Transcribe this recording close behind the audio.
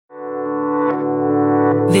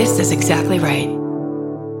This is exactly right.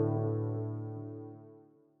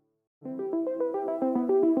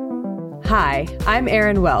 Hi, I'm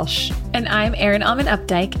Erin Welsh. And I'm Erin Alman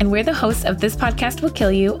Updike, and we're the hosts of This Podcast Will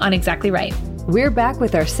Kill You on Exactly Right. We're back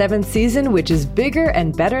with our 7th season, which is bigger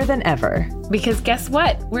and better than ever. Because guess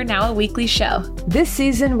what? We're now a weekly show. This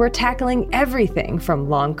season, we're tackling everything from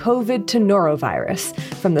long COVID to norovirus,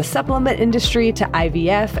 from the supplement industry to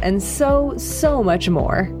IVF, and so much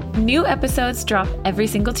more. New episodes drop every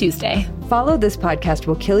single Tuesday. Follow This Podcast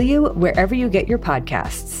Will Kill You wherever you get your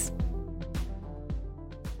podcasts.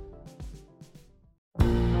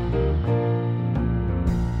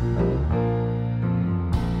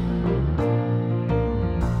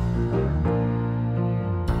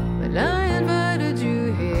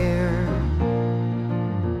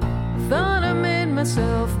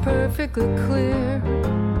 Perfectly clear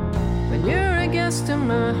when you're a guest in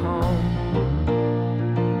my home.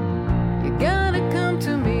 You gotta come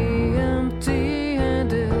to me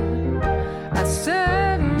empty-handed. I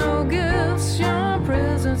said no gifts, your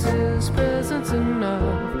presence is presence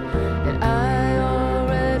enough, and I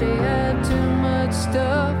already had too much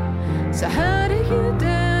stuff. So how do you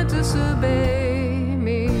dare disobey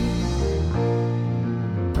me?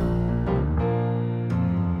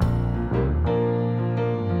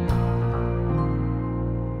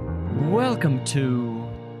 Welcome to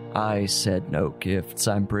I Said No Gifts.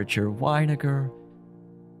 I'm Bridger Weiniger.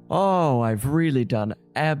 Oh, I've really done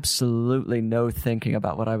absolutely no thinking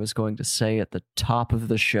about what I was going to say at the top of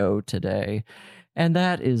the show today. And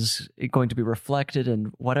that is going to be reflected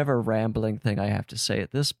in whatever rambling thing I have to say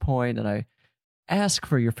at this point. And I ask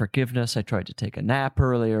for your forgiveness. I tried to take a nap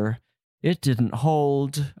earlier. It didn't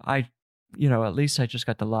hold. At least I just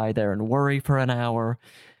got to lie there and worry for an hour.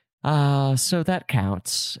 So that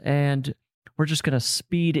counts. And we're just going to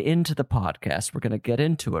speed into the podcast. We're going to get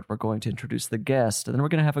into it. We're going to introduce the guest, and then we're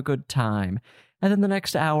going to have a good time. And then the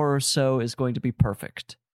next hour or so is going to be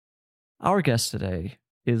perfect. Our guest today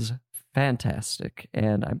is fantastic,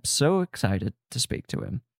 and I'm so excited to speak to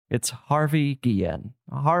him. It's Harvey Guille.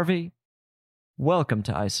 Harvey, welcome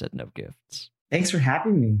to I Said No Gifts. Thanks for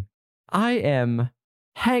having me. I am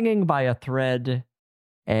hanging by a thread,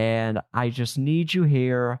 and I just need you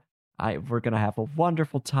here. We're going to have a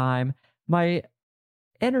wonderful time. My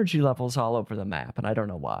energy level's all over the map, and I don't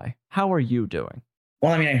know why. How are you doing?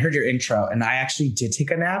 Well, I heard your intro, and I actually did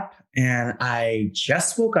take a nap, and I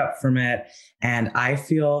just woke up from it, and I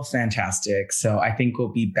feel fantastic. So I think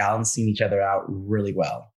we'll be balancing each other out really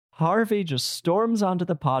well. Harvey just storms onto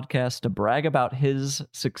the podcast to brag about his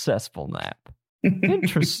successful nap.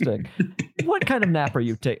 Interesting. What kind of nap are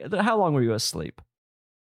you taking? How long were you asleep?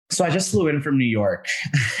 So I just flew in from New York,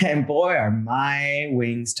 and boy, are my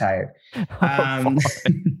wings tired.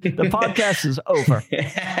 The podcast is over.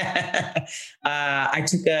 I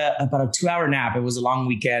took about a 2-hour nap. It was a long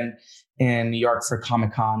weekend in New York for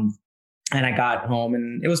Comic-Con, and I got home,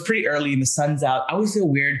 and it was pretty early, and the sun's out. I always feel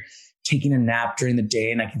weird taking a nap during the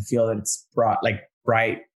day, and I can feel that it's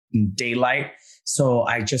bright daylight. So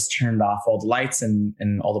I just turned off all the lights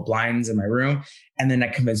and all the blinds in my room. And then I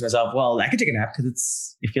convinced myself, well, I could take a nap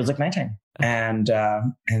because it feels like nighttime. And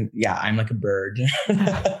yeah, I'm like a bird.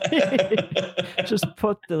 Just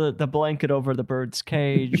put the blanket over the bird's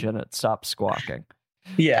cage and it stops squawking.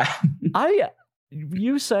 Yeah.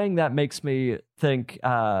 You saying that makes me think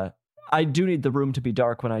I do need the room to be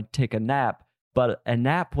dark when I take a nap. But a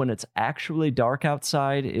nap when it's actually dark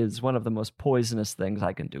outside is one of the most poisonous things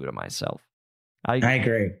I can do to myself. I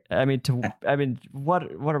agree. What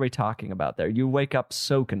are we talking about there? You wake up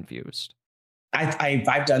so confused.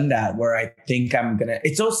 I've done that where I think I'm gonna.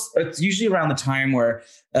 It's usually around the time where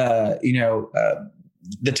the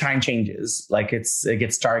time changes. Like it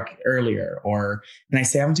gets dark earlier, and I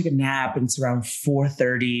say I'm gonna take a nap, and it's around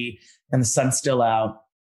 4:30, and the sun's still out,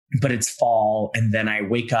 but it's fall, and then I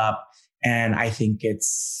wake up and I think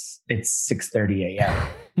it's 6:30 a.m.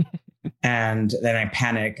 And then I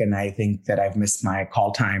panic and I think that I've missed my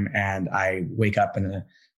call time, and I wake up in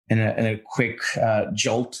a quick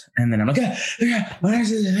jolt, and then I'm like,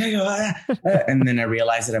 and then I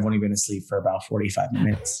realize that I've only been asleep for about 45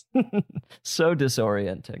 minutes. So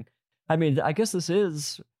disorienting. I guess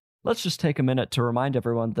let's just take a minute to remind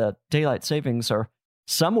everyone that daylight savings are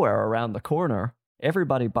somewhere around the corner.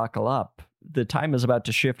 Everybody buckle up. The time is about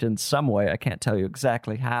to shift in some way. I can't tell you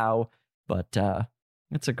exactly how, but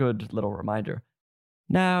it's a good little reminder.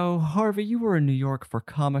 Now, Harvey, you were in New York for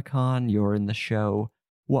Comic-Con. You were in the show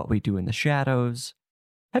What We Do in the Shadows.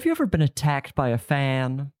 Have you ever been attacked by a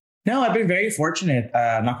fan? No, I've been very fortunate,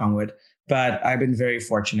 knock on wood, but I've been very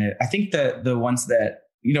fortunate. I think the ones that,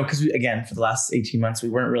 because again, for the last 18 months, we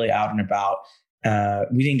weren't really out and about.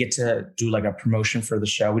 we didn't get to do like a promotion for the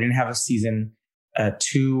show. We didn't have a season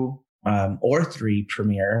 2 or 3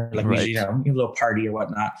 premiere. Like we, you know, a little party or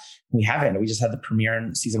whatnot. We haven't. We just had the premiere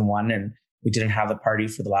in season 1, and we didn't have the party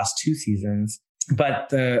for the last 2 seasons.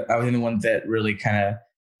 But I was the one that really kind of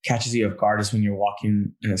catches you off guard is when you're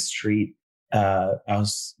walking in a street. I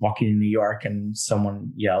was walking in New York and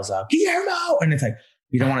someone yells out, "Guillermo!" And it's like,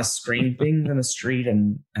 you don't want to scream things in the street.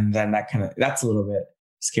 And then that's a little bit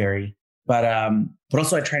scary. But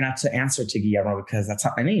also I try not to answer to Guillermo because that's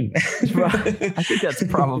not my name. Right. I think that's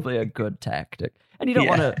probably a good tactic. And you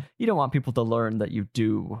don't want people to learn that you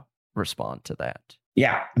do respond to that.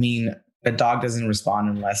 Yeah. I mean, a dog doesn't respond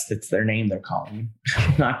unless it's their name they're calling.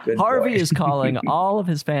 Not good. Harvey boy. is calling all of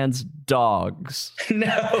his fans dogs. No,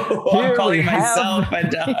 I'm calling myself a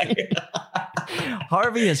dog.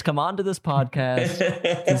 Harvey has come onto this podcast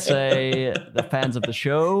to say the fans of the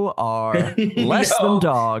show are less than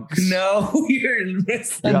dogs. No, you're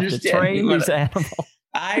misunderstanding. You have to train these animals.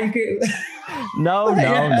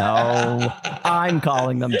 No. I'm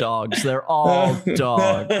calling them dogs. They're all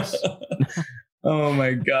dogs. Oh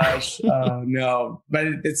my gosh. No, but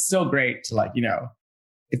it's still great to, like, you know,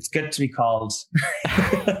 it's good to be called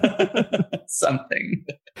something.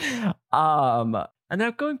 And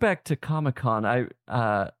now going back to Comic-Con,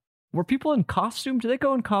 were people in costume? Do they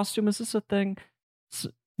go in costume? Is this a thing?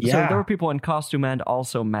 Yeah. So there were people in costume and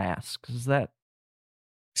also masks. Is that?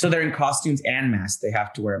 So they're in costumes and masks. They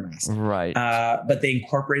have to wear a mask. Right. But they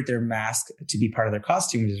incorporate their mask to be part of their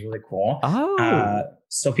costume, which is really cool. Oh.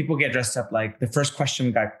 So people get dressed up. Like, the first question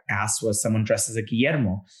we got asked was someone dressed as a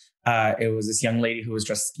Guillermo. It was this young lady who was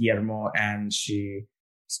dressed as Guillermo, and she,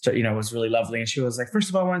 you know, was really lovely. And she was like, first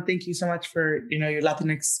of all, I want to thank you so much for, you know, your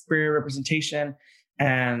Latinx queer representation.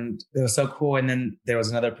 And it was so cool. And then there was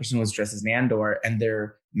another person who was dressed as Nandor, and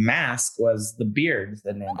their mask was the beard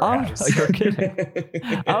that Nandor has. Oh, you're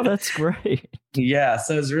kidding. Oh, that's great. Yeah.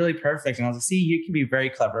 So it was really perfect. And I was like, see, you can be very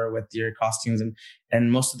clever with your costumes.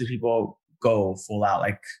 And most of the people go full out.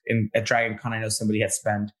 Like at Dragon Con, I know somebody had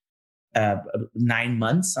spent 9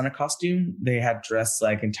 months on a costume. They had dressed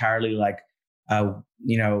like entirely like,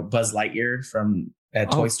 you know, Buzz Lightyear from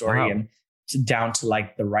Toy Story. Wow. And down to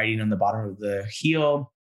like the writing on the bottom of the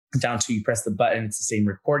heel, down to you press the button, it's the same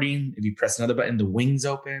recording. If you press another button, the wings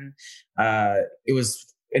open. It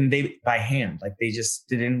was, and they by hand, like they just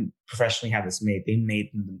didn't professionally have this made. They made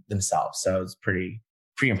them themselves. So it was pretty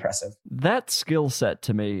impressive. That skill set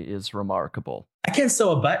to me is remarkable. I can't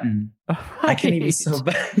sew a button. Right. I can't even sew a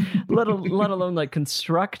button. let alone like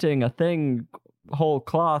constructing a thing, whole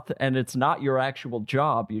cloth, and it's not your actual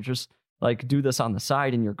job. You just like do this on the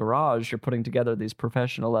side in your garage. You're putting together these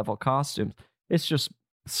professional level costumes. It's just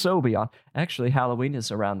so beyond. Actually, Halloween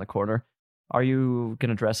is around the corner. Are you going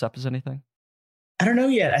to dress up as anything? I don't know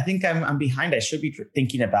yet. I think I'm behind. I should be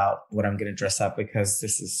thinking about what I'm going to dress up because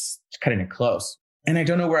this is cutting it close. And I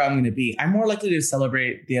don't know where I'm going to be. I'm more likely to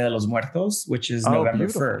celebrate Dia de los Muertos, which is November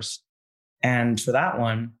 1st. And for that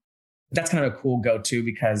one, that's kind of a cool go-to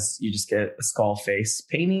because you just get a skull face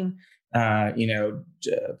painting. You know,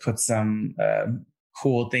 put some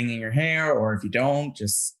cool thing in your hair, or if you don't,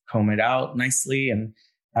 just comb it out nicely, and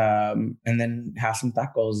then have some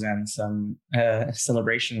tacos and some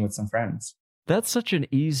celebration with some friends. That's such an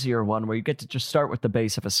easier one where you get to just start with the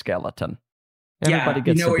base of a skeleton. Everybody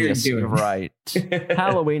gets you know to be what you're doing. Right.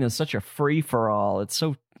 Halloween is such a free for all. It's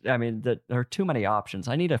so. I mean, there are too many options.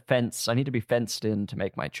 I need a fence. I need to be fenced in to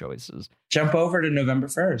make my choices. Jump over to November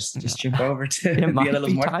 1st. Just jump over to it might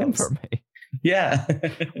be time for me. Yeah.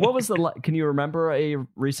 What was can you remember a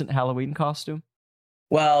recent Halloween costume?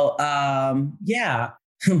 Well, yeah.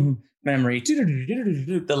 Memory.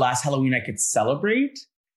 The last Halloween I could celebrate,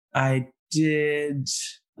 I did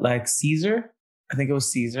like Caesar. I think it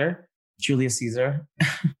was Caesar. Julius Caesar.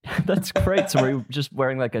 That's great. So were you just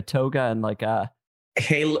wearing like a toga and like a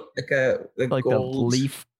halo, like gold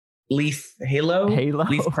leaf halo,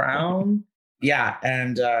 leaf crown? Yeah,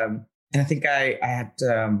 and I think I had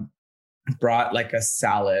brought like a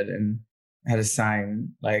salad and had a sign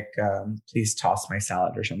like please toss my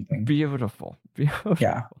salad or something. Beautiful.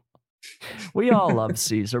 Yeah. We all love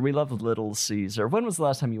Caesar. We love Little Caesar. When was the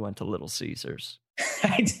last time you went to Little Caesars?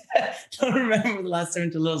 I don't remember the last time I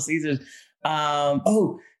went to Little Caesars.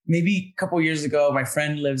 Maybe a couple years ago. My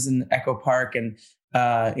friend lives in Echo Park, and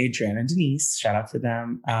Adrienne and Denise, shout out to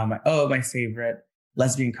them. My favorite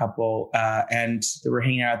lesbian couple, and they were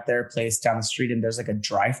hanging out at their place down the street, and there's like a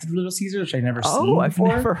drive-through Little Caesars, which I've never seen I've before.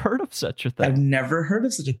 never heard of such a thing. I've never heard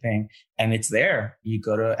of such a thing. And it's there. You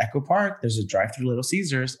go to Echo Park, there's a drive-through Little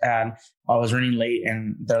Caesars, and I was running late,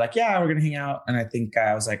 and they're like, yeah, we're going to hang out. And I think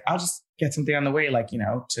I was like, I'll just get something on the way, like,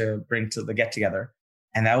 to bring to the get together.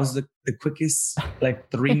 And that was the quickest, like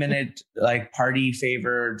 3-minute, like party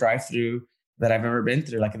favor drive-through that I've ever been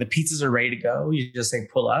through. Like the pizzas are ready to go. You just say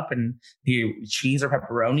pull up and you cheese or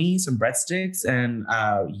pepperoni, some breadsticks, and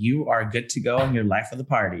you are good to go in your life of the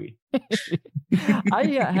party.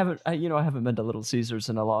 I haven't been to Little Caesars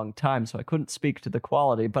in a long time, so I couldn't speak to the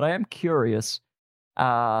quality, but I am curious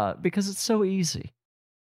because it's so easy.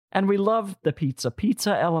 And we love the pizza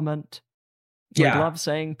element. We love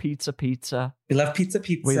saying pizza. We love pizza.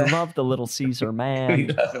 We love the Little Caesar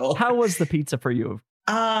man. How was the pizza for you?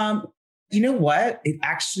 You know what? It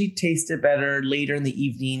actually tasted better later in the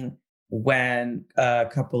evening when a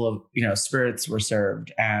couple of, spirits were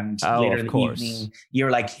served. And later in the evening,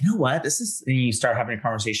 you're like, you know what? And you start having a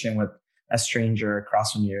conversation with a stranger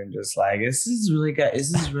across from you and just like, this is really good.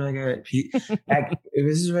 This is really good.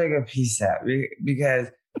 This is really good pizza because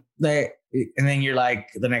and then you're like,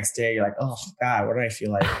 the next day, you're like, oh God, what do I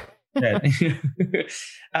feel like?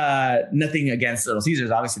 Nothing against Little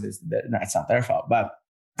Caesars. Obviously, it's not their fault, but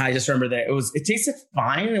I just remember that it tasted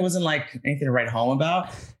fine. It wasn't like anything to write home about.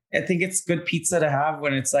 I think it's good pizza to have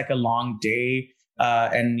when it's like a long day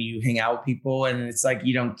and you hang out with people and it's like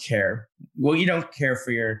you don't care. Well, you don't care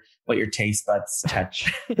for what your taste buds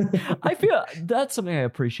touch. I feel that's something I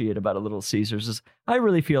appreciate about a Little Caesars is I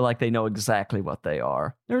really feel like they know exactly what they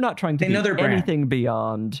are. They're not trying to be anything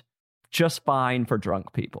beyond just fine for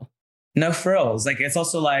drunk people. No frills. Like it's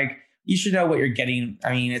also like you should know what you're getting.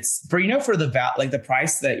 I mean, it's for the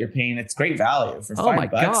price that you're paying. It's great value for $5. Oh my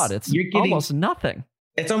God, it's almost nothing.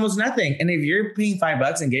 It's almost nothing. And if you're paying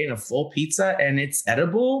 $5 and getting a full pizza and it's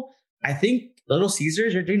edible, I think Little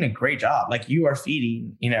Caesars, you're doing a great job. Like you are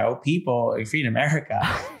feeding, people, you're feeding America.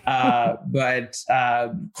 But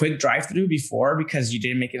quick drive-through before because you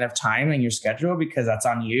didn't make enough time in your schedule because that's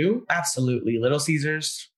on you. Absolutely. Little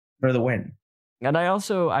Caesars for the win. And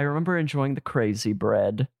I remember enjoying the crazy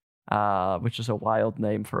bread, which is a wild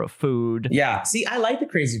name for a food. Yeah. See, I like the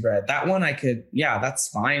crazy bread. That one that's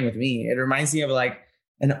fine with me. It reminds me of like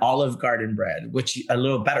an Olive Garden bread, which a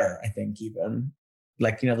little better, I think, even.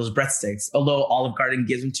 Like, those breadsticks, although Olive Garden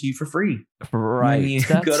gives them to you for free. Right.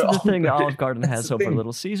 That's the thing Olive Garden has over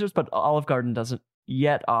Little Caesars, but Olive Garden doesn't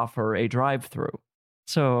yet offer a drive-through.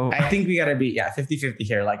 So I think we got to be 50-50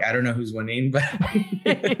 here. Like, I don't know who's winning, but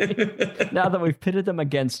now that we've pitted them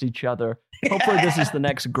against each other, hopefully this is the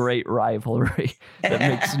next great rivalry that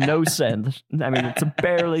makes no sense. I mean, it's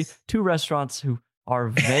barely two restaurants who are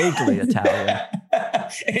vaguely Italian.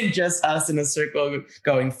 And just us in a circle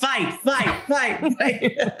going, fight.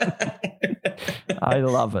 I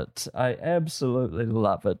love it. I absolutely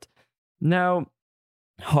love it. Now,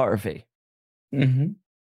 Harvey,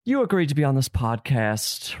 you agreed to be on this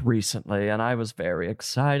podcast recently, and I was very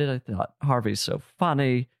excited. I thought Harvey's so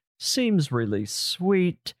funny, seems really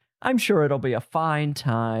sweet. I'm sure it'll be a fine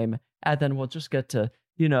time, and then we'll just get to,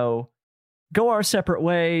 go our separate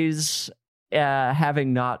ways,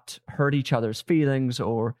 having not hurt each other's feelings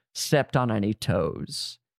or stepped on any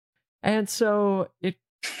toes. And so it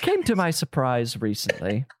came to my surprise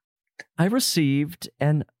recently. I received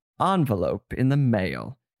an envelope in the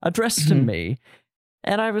mail addressed to me,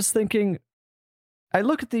 and I was thinking, I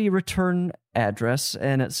look at the return address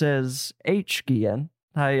and it says H. Guille.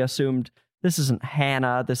 I assumed this isn't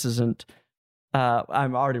Hannah, this isn't,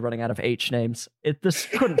 I'm already running out of H names. This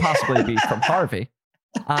couldn't possibly be from Harvey.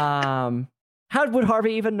 How would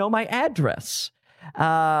Harvey even know my address?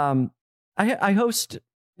 I host,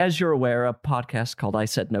 as you're aware, a podcast called I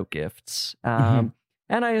Said No Gifts. And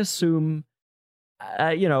I assume,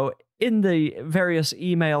 in the various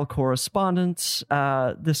email correspondence,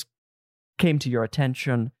 this came to your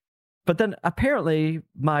attention. But then apparently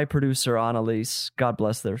my producer, Annalise, God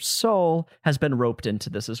bless their soul, has been roped into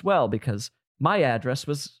this as well because my address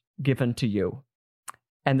was given to you.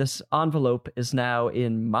 And this envelope is now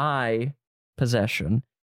in my possession.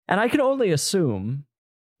 And I can only assume,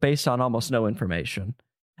 based on almost no information,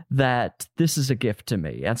 that this is a gift to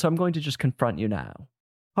me. And so I'm going to just confront you now.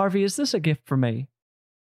 Harvey, is this a gift for me?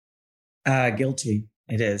 Guilty.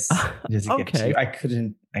 It is. It is a gift to you. I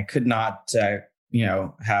could not,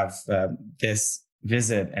 have this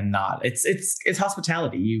visit and not. It's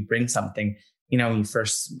hospitality. You bring something, when you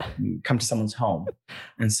first come to someone's home.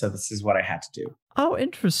 And so this is what I had to do. Oh,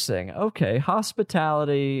 interesting. Okay.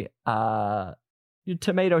 Hospitality, tomato,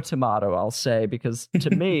 I'll say, because to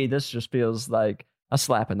me, this just feels like a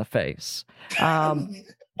slap in the face.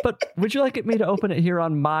 But would you like me to open it here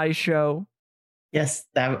on my show? Yes,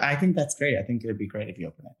 I think that's great. I think it would be great if you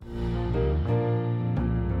open it.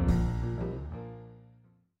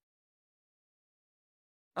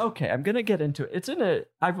 Okay, I'm going to get into it. It's in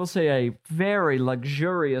I will say, a very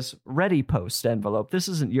luxurious Ready Post envelope. This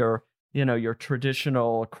isn't your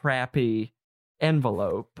traditional crappy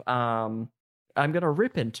envelope. I'm going to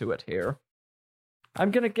rip into it here.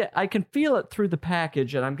 I can feel it through the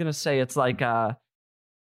package, and I'm going to say it's like, I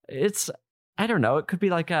don't know, it could be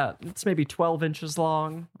like it's maybe 12 inches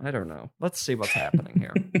long. I don't know. Let's see what's happening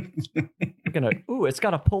here. It's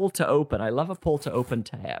got a pull to open. I love a pull to open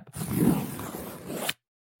tab.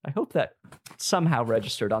 I hope that somehow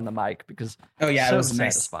registered on the mic because it was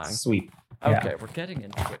satisfying. Nice, sweet. Okay, we're getting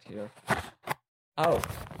into it here. Oh,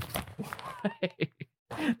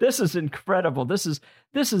 this is incredible. This is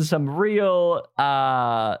some real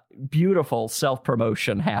beautiful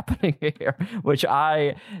self-promotion happening here,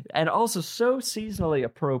 and also so seasonally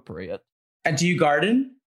appropriate. And do you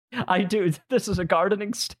garden? I do. This is a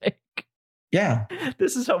gardening stake. Yeah.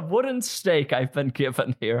 This is a wooden stake I've been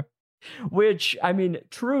given here, which, I mean,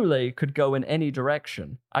 truly could go in any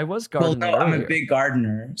direction. I was gardening earlier. I'm a big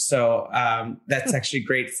gardener, so that's actually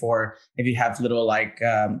great for if you have little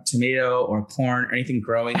tomato or corn or anything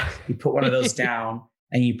growing. You put one of those down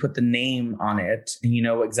and you put the name on it, and you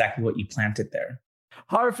know exactly what you planted there.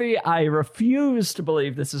 Harvey, I refuse to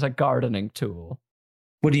believe this is a gardening tool.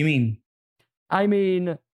 What do you mean? I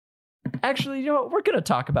mean, actually, you know what? We're going to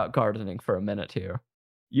talk about gardening for a minute here.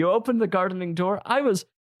 You opened the gardening door. I was,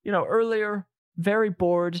 earlier, very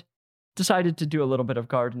bored, decided to do a little bit of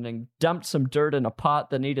gardening, dumped some dirt in a pot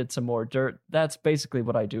that needed some more dirt. That's basically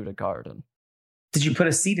what I do to garden. Did you put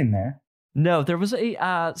a seed in there? No, there was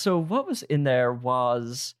so what was in there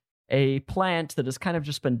was a plant that has kind of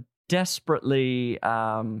just been desperately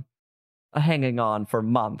hanging on for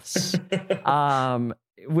months.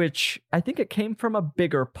 Which I think it came from a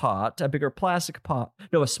bigger plastic pot.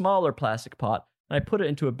 No, a smaller plastic pot. And I put it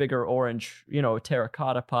into a bigger orange,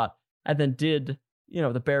 terracotta pot, and then did,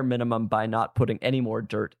 the bare minimum by not putting any more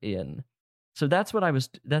dirt in. So that's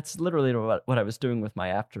literally what I was doing with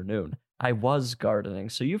my afternoon. I was gardening.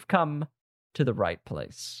 So you've come to the right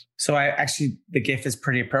place. So the gift is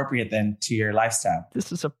pretty appropriate then to your lifestyle.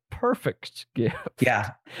 This is a perfect gift.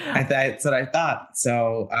 Yeah, that's what I thought.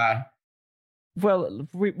 So, well,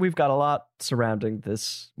 we've got a lot surrounding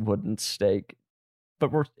this wooden stake,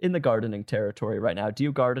 but we're in the gardening territory right now. Do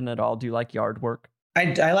you garden at all? Do you like yard work?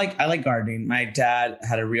 I like gardening. My dad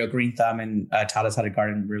had a real green thumb and taught us how to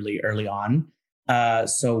garden really early on.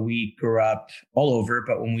 So we grew up all over,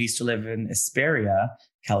 but when we used to live in Hesperia,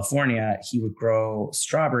 California, he would grow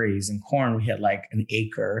strawberries and corn. We had like an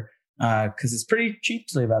acre because it's pretty cheap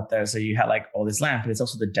to live out there. So you had like all this land, but it's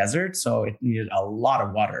also the desert. So it needed a lot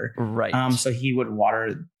of water. Right. So he would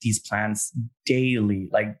water these plants daily,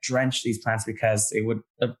 like drench these plants because it would,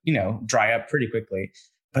 dry up pretty quickly.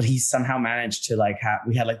 But he somehow managed to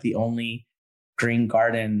we had like the only green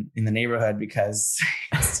garden in the neighborhood because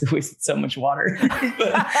it wasted so much water.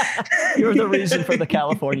 You're the reason for the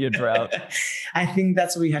California drought. I think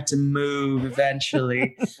that's why we had to move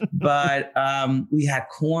eventually. But we had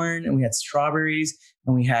corn and we had strawberries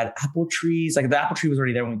and we had apple trees. Like the apple tree was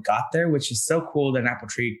already there when we got there, which is so cool that an apple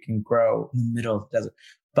tree can grow in the middle of the desert.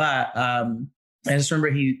 But I just remember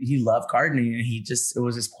he loved gardening and it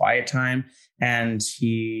was his quiet time. And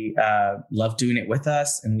he loved doing it with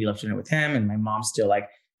us and we loved doing it with him. And my mom still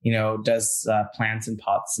does plants and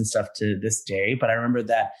pots and stuff to this day. But I remember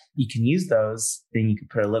that you can use those, then you can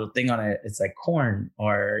put a little thing on it. It's like corn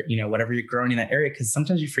or, whatever you're growing in that area. Cause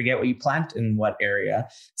sometimes you forget what you plant in what area.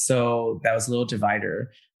 So that was a little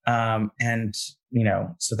divider. So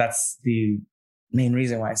that's the main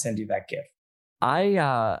reason why I sent you that gift.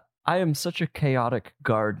 I am such a chaotic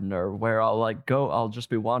gardener where I'll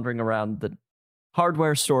just be wandering around the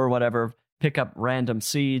hardware store or whatever, pick up random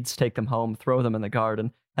seeds, take them home, throw them in the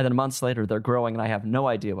garden, and then months later they're growing and I have no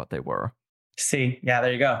idea what they were. See, yeah,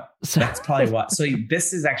 there you go. That's probably what. So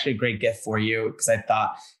this is actually a great gift for you because I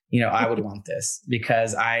thought, I would want this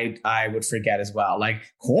because I would forget as well. Like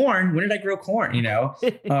corn, when did I grow corn?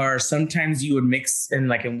 Or sometimes you would mix in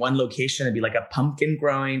one location, it'd be like a pumpkin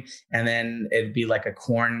growing and then it'd be like a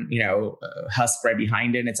corn, husk right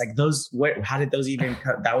behind it. And it's like how did those even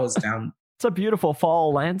cut? That was down. It's a beautiful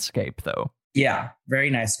fall landscape though. Yeah, very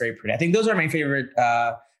nice, very pretty. I think those are my favorite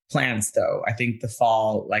plants though. I think the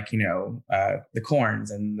fall, the corns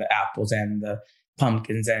and the apples and the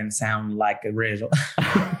pumpkins and sound like a riddle.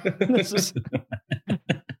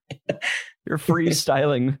 You're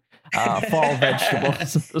freestyling fall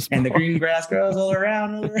vegetables. And the green grass grows all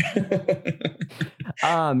around.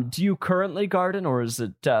 Do you currently garden or is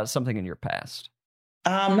it something in your past?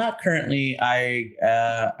 Not currently.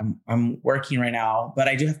 I'm working right now, but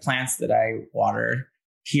I do have plants that I water.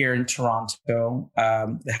 here in Toronto.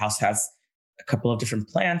 The house has a couple of different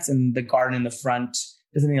plants, and the garden in the front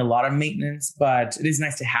doesn't need a lot of maintenance, but it is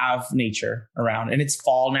nice to have nature around. And it's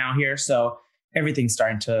fall now here, so everything's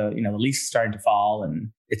starting to, the leaves starting to fall,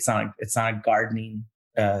 and it's not a gardening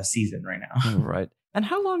season right now. Right. And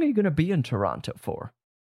how long are you going to be in Toronto for?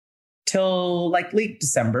 Till like late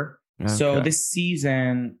December. Okay. So this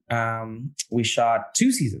season, we shot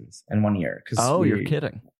 2 seasons in 1 year. You're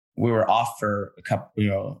kidding. We were off for a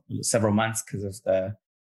couple, several months because of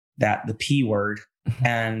the P word,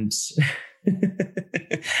 and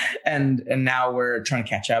and now we're trying to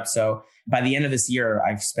catch up. So by the end of this year,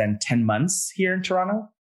 I've spent 10 months here in Toronto.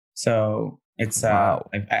 So it's wow.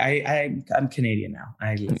 I'm Canadian now.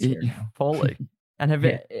 I live here now. Fully. And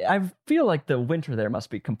I feel like the winter there must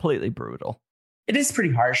be completely brutal. It is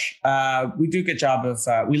pretty harsh. We do a good job of,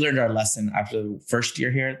 we learned our lesson after the first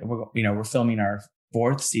year here. We're filming our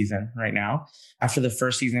 4th season right now. After the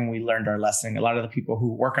first season, we learned our lesson. A lot of the people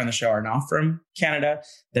who work on the show are not from Canada.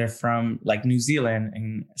 They're from like New Zealand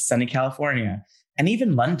and sunny California. And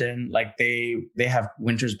even London, like they have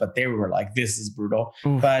winters, but they were like, this is brutal.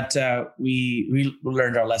 Oof. But we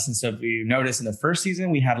learned our lesson. So if you notice in the first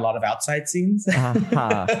season, we had a lot of outside scenes.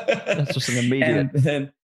 That's just an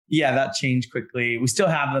immediate. Yeah, that changed quickly. We still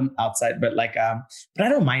have them outside, but but I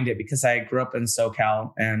don't mind it because I grew up in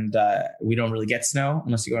SoCal, and we don't really get snow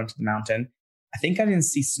unless you go into the mountain. I think I didn't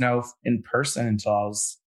see snow in person until I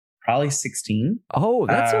was probably 16.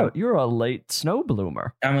 Oh, you're a late snow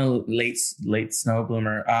bloomer. I'm a late snow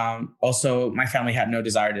bloomer. Also, my family had no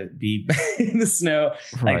desire to be in the snow.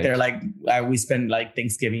 Right. Like they're like, we spend like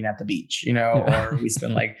Thanksgiving at the beach, or we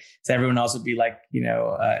spend so everyone else would be like,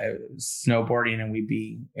 snowboarding, and we'd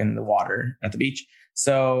be in the water at the beach.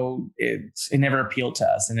 So it never appealed to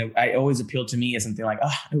us. And it always appealed to me as something like,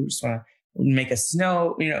 I just want to make a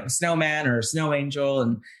snowman or a snow angel.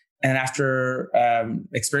 And after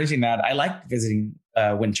experiencing that, I like visiting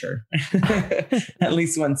winter at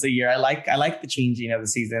least once a year. I like the changing of the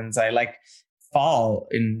seasons. I like fall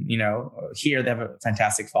here they have a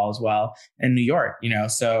fantastic fall as well in New York,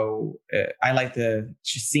 so I like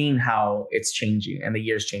seeing how it's changing and the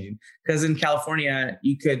year's changing. Because in California,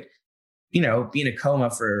 you could, be in a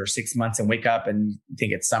coma for 6 months and wake up and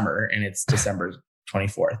think it's summer and it's December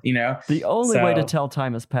 24th, The only way to tell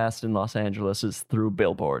time has passed in Los Angeles is through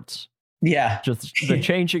billboards. Yeah. Just the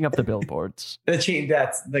changing of the billboards. That's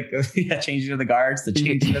the changing of the guards, the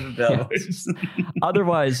changing of the billboards.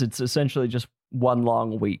 Otherwise, it's essentially just one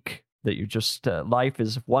long week that you just, life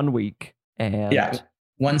is 1 week. And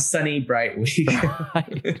one sunny, bright week.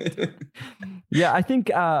 Right. Yeah, I think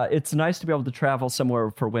it's nice to be able to travel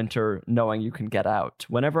somewhere for winter knowing you can get out.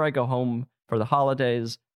 Whenever I go home for the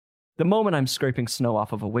holidays, the moment I'm scraping snow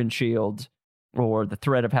off of a windshield or the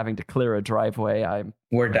threat of having to clear a driveway,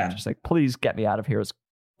 we're done. Just like, please get me out of here as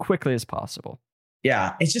quickly as possible.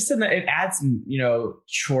 Yeah, it's just it adds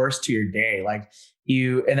chores to your day. Like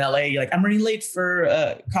you in LA, you're like, I'm running late for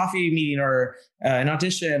a coffee meeting or an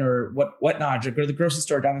audition or whatnot. Or go to the grocery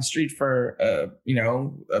store down the street for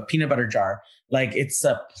a peanut butter jar. Like it's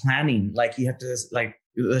planning. Like you have to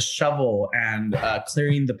the shovel and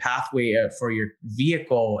clearing the pathway for your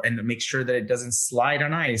vehicle and make sure that it doesn't slide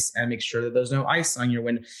on ice and make sure that there's no ice on your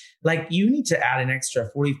window. Like you need to add an extra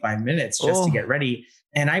 45 minutes just to get ready.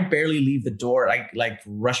 And I barely leave the door. I like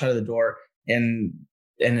rush out of the door in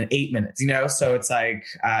 8 minutes, So it's like,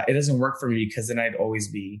 it doesn't work for me because then I'd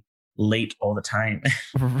always be late all the time.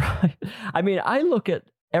 Right. I mean, I look at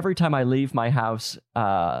every time I leave my house,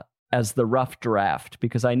 as the rough draft,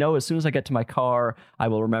 because I know as soon as I get to my car, I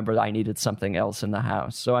will remember that I needed something else in the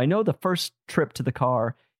house. So I know the first trip to the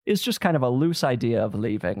car is just kind of a loose idea of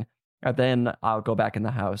leaving. And then I'll go back in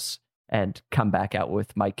the house and come back out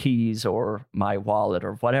with my keys or my wallet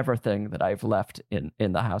or whatever thing that I've left in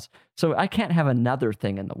the house. So I can't have another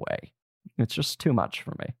thing in the way. It's just too much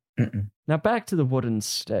for me. Mm-mm. Now back to the wooden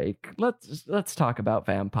stake. Let's talk about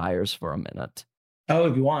vampires for a minute. Oh,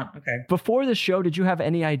 if you want. Okay. Before the show, did you have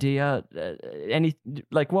any idea,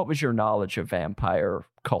 what was your knowledge of vampire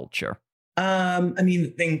culture? I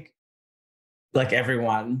think like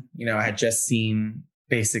everyone, I had just seen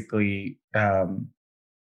basically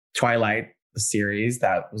Twilight, the series.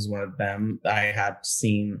 That was one of them. I had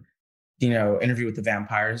seen, Interview with the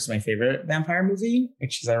Vampires, my favorite vampire movie,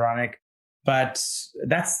 which is ironic. But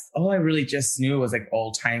that's all I really just knew was like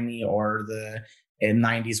old timey or the a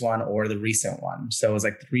 90s one or the recent one. So it was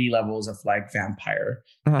like 3 levels of like vampire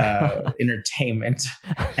entertainment.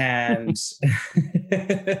 And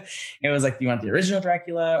it was like, you want the original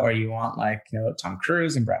Dracula, or you want like, Tom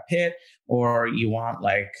Cruise and Brad Pitt, or you want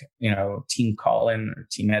like, Team Colin or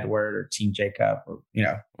Team Edward or Team Jacob, or,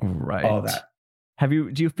 right. all of that.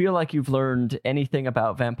 Do you feel like you've learned anything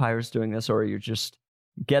about vampires doing this, or are you just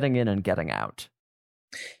getting in and getting out?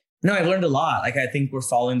 No, I learned a lot. Like, I think we're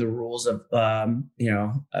following the rules of,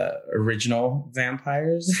 original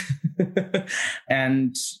vampires.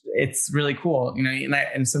 And it's really cool,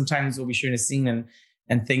 and sometimes we'll be shooting a scene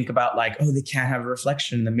and think about like, oh, they can't have a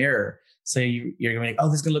reflection in the mirror. So you're going to be like, oh,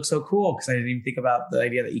 this is going to look so cool. Cause I didn't even think about the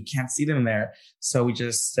idea that you can't see them there. So we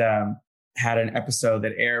just, had an episode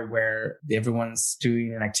that aired where everyone's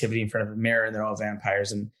doing an activity in front of a mirror and they're all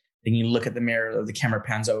vampires. And then you look at the mirror, the camera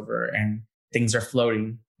pans over and things are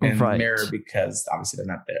floating in the mirror because obviously they're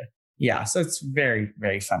not there. Yeah. So it's very,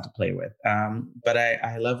 very fun to play with. But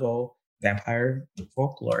I love all vampire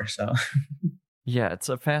folklore. So yeah, it's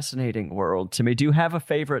a fascinating world to me. Do you have a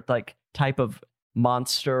favorite like type of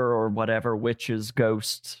monster or whatever? Witches,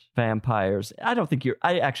 ghosts, vampires? I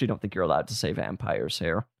actually don't think you're allowed to say vampires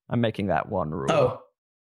here. I'm making that one rule. Oh,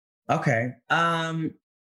 okay.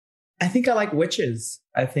 I think I like witches.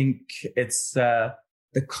 I think it's the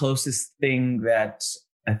closest thing that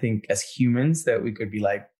I think as humans that we could be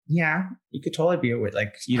like, yeah, you could totally be a witch.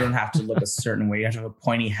 Like, you don't have to look a certain way. You have to have a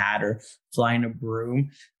pointy hat or fly in a broom.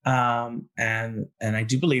 And I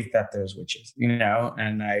do believe that there's witches,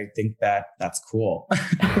 and I think that that's cool.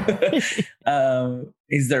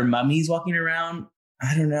 Is there mummies walking around?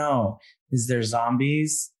 I don't know. Is there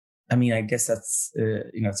zombies? I mean, I guess that's,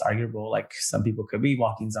 it's arguable. Like, some people could be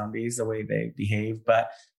walking zombies the way they behave, but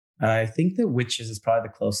I think that witches is probably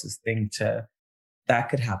the closest thing to that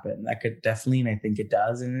could happen. That could definitely, and I think it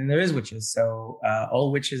does. And there is witches. So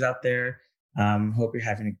all witches out there, hope you're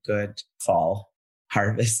having a good fall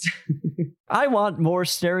harvest. I want more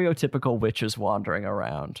stereotypical witches wandering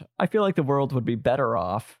around. I feel like the world would be better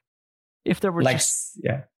off if there were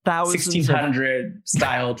thousands 1600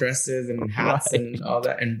 style dresses and hats and all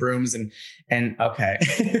that, and brooms and okay.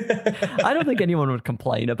 I don't think anyone would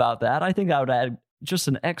complain about that. I think I would add just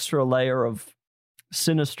an extra layer of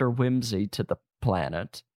sinister whimsy to the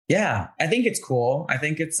planet. Yeah, I think it's cool. I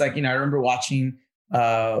think it's like, I remember watching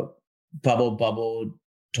Bubble Bubble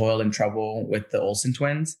Toil and Trouble with the Olsen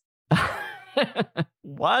twins.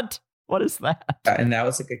 What is that? And that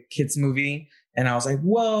was like a kids movie. And I was like,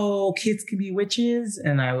 whoa, kids can be witches.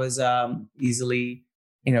 And I was easily,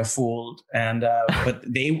 fooled. And but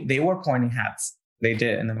they wore pointy hats. They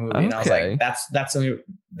did in the movie. Okay. And I was like,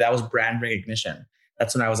 that was brand recognition.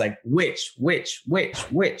 That's when I was like, witch.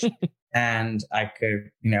 And I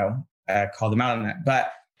could, call them out on that.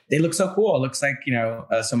 But they look so cool. It looks like,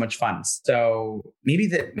 so much fun. So maybe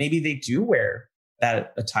they do wear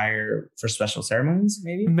that attire for special ceremonies,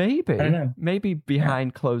 maybe? Maybe. I don't know. Maybe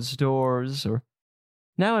behind closed doors, or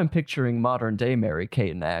now I'm picturing modern day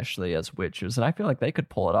Mary-Kate and Ashley as witches, and I feel like they could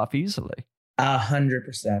pull it off easily.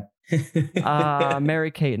 100%.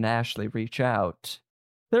 Mary-Kate and Ashley reach out.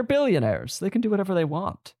 They're billionaires. They can do whatever they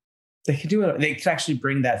want. They could do it. They could actually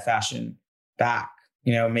bring that fashion back,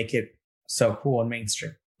 make it so cool and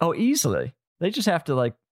mainstream. Oh, easily. They just have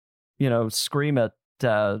to scream at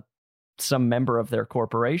some member of their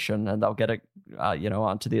corporation, and they'll get it,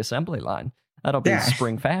 onto the assembly line. That'll be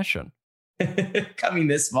spring fashion. Coming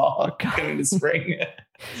this fall, coming this spring.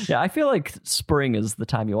 Yeah, I feel like spring is the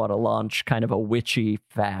time you want to launch kind of a witchy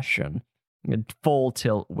fashion. A full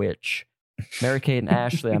tilt witch. Mary-Kate and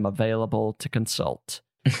Ashley, I'm available to consult.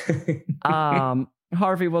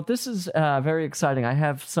 Harvey, well, this is very exciting. I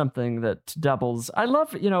have something that doubles. I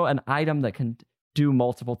love, an item that can do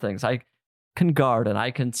multiple things. I can garden.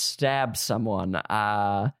 I can stab someone.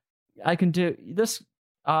 I can do this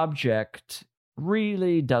object.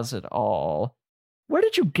 Really does it all. Where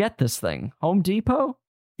did you get this thing? Home Depot?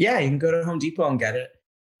 Yeah, you can go to Home Depot and get it.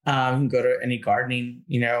 You can go to any gardening,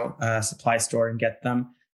 supply store and get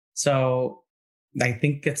them. So I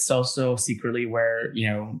think it's also secretly where,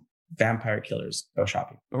 vampire killers go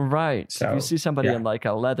shopping. Right. So if you see somebody in like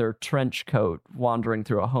a leather trench coat wandering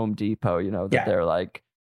through a Home Depot, they're like,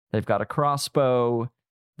 they've got a crossbow.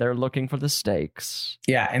 They're looking for the stakes.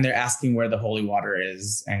 Yeah, and they're asking where the holy water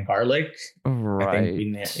is and garlic. Right. I think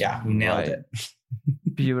we nailed it.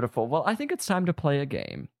 Beautiful. Well, I think it's time to play a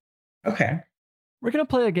game. Okay. We're going to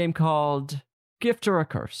play a game called Gift or a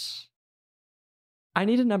Curse. I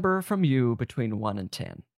need a number from you between 1 and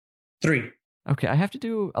 10. 3. Okay, I have to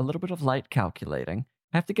do a little bit of light calculating.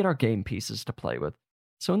 I have to get our game pieces to play with.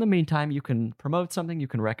 So in the meantime, you can promote something, you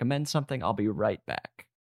can recommend something. I'll be right back.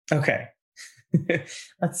 Okay.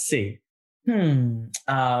 Let's see.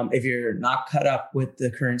 If you're not caught up with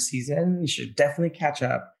the current season, you should definitely catch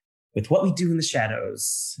up with What We Do in the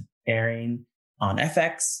Shadows, airing on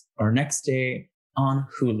FX or next day on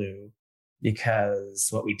Hulu, because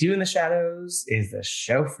What We Do in the Shadows is the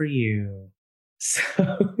show for you.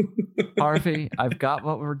 So, Harvey, I've got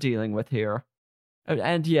what we're dealing with here.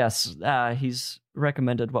 And yes, he's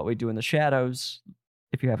recommended What We Do in the Shadows.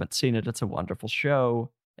 If you haven't seen it, it's a wonderful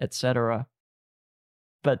show, etc.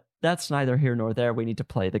 But that's neither here nor there. We need to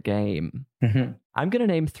play the game. mm-hmm. I'm going to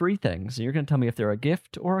name 3 things, and you're going to tell me if they're a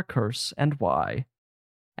gift or a curse and why.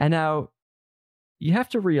 And now, you have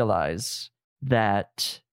to realize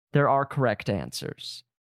that there are correct answers.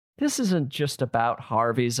 This isn't just about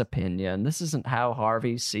Harvey's opinion. This isn't how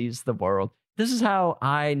Harvey sees the world. This is how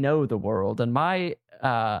I know the world, and I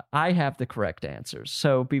have the correct answers.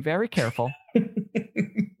 So be very careful.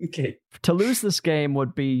 Okay. To lose this game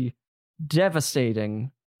would be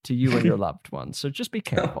devastating to you and your loved ones. So just be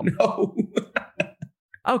careful. Oh, no.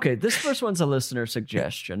 Okay, this first one's a listener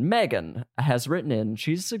suggestion. Megan has written in,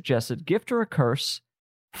 she's suggested gift or a curse,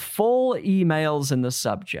 full emails in the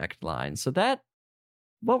subject line. So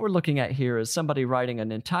what we're looking at here is somebody writing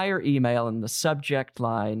an entire email in the subject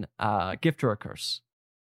line, gift or a curse.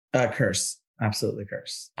 Curse. Absolutely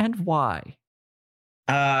curse. And why?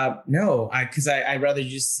 No, because I'd rather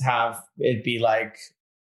just have it be like,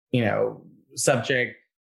 subject,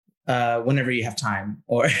 whenever you have time,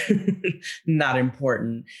 or not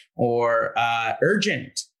important, or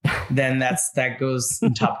urgent. Then that goes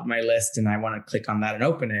on top of my list, and I want to click on that and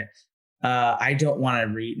open it. I don't want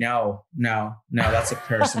to read. No, that's a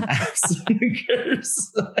curse. An absolute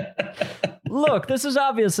curse. Look, this is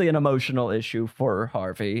obviously an emotional issue for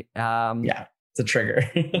Harvey. Yeah, it's a trigger.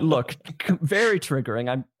 Look, very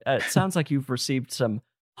triggering. It sounds like you've received some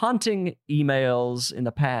haunting emails in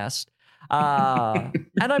the past. And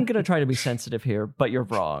I'm going to try to be sensitive here, but you're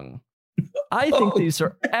wrong. I think these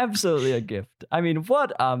are absolutely a gift. I mean,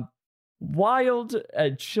 what a wild,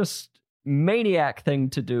 just maniac thing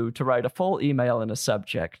to do, to write a full email in a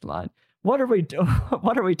subject line. What are we doing?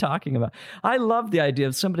 What are we talking about? I love the idea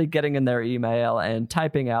of somebody getting in their email and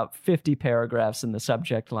typing out 50 paragraphs in the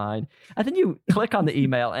subject line. And then you click on the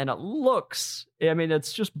email and it looks,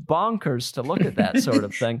 it's just bonkers to look at that sort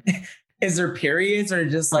of thing. Is there periods or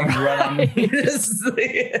just like run?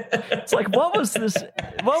 It's like, what was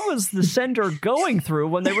the sender going through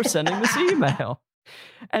when they were sending this email?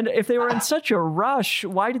 And if they were in such a rush,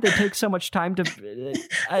 why did they take so much time to...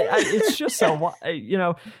 it's just so...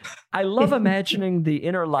 I love imagining the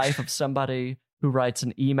inner life of somebody who writes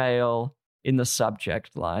an email in the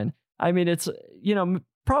subject line. I mean, it's,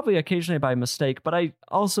 probably occasionally by mistake, but I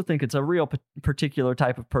also think it's a real particular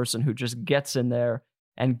type of person who just gets in there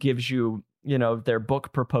and gives you, their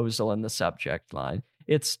book proposal in the subject line.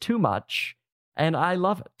 It's too much, and I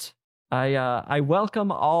love it. I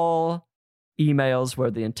welcome all emails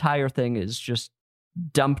where the entire thing is just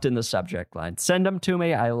dumped in the subject line. Send them to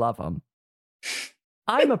me. I love them.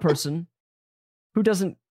 I'm a person who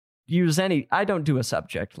doesn't use I don't do a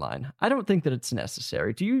subject line. I don't think that it's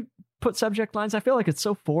necessary. Do you put subject lines? I feel like it's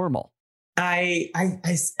so formal. I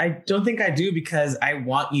don't think I do, because I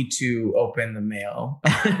want you to open the mail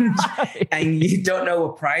and you don't know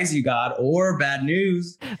what prize you got or bad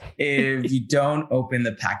news if you don't open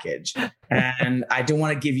the package. And I don't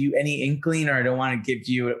want to give you any inkling, or I don't want to give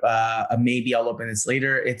you a maybe I'll open this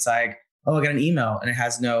later. It's like, oh, I got an email and it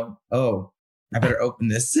has no, oh, I better open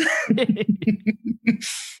this.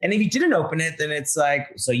 And if you didn't open it, then it's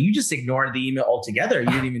like, so you just ignored the email altogether. You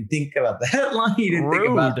didn't even think about the headline. You didn't think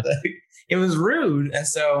about it was rude. And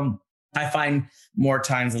so I find more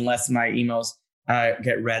times than less my emails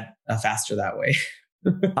get read faster that way.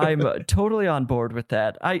 I'm totally on board with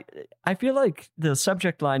that. I feel like the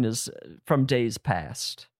subject line is from days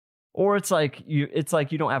past, or it's like you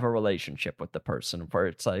don't have a relationship with the person, where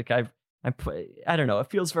it's like I don't know. It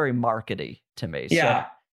feels very markety to me. Yeah. So.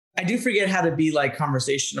 I do forget how to be like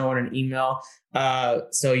conversational in an email.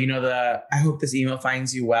 So I hope this email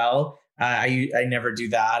finds you well. I never do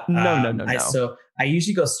that. No. So I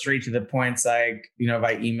usually go straight to the points, like, if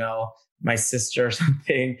I email my sister or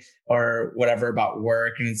something or whatever about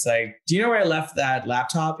work, and it's like, do you know where I left that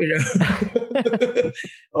laptop?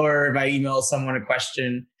 Or if I email someone a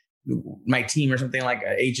question, my team or something, like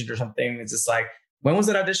an agent or something, it's just like, when was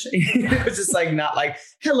that audition? It was just like, not like,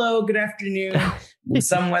 hello, good afternoon.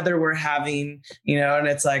 Some weather we're having, and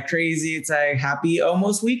it's like crazy. It's like happy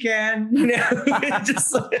almost weekend,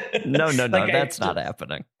 just no, that's not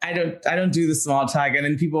happening. I don't do the small talk. And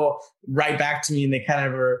then people write back to me and they kind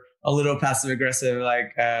of are a little passive aggressive.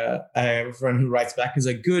 Like I have a friend who writes back who's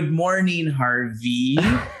like, good morning, Harvey.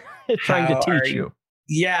 Trying to teach you.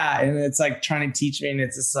 Yeah. And it's like trying to teach me. And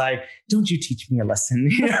it's just like, don't you teach me a lesson?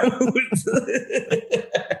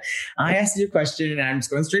 I asked you a question and I'm just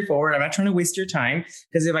going straight forward. I'm not trying to waste your time,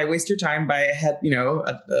 because if I waste your time by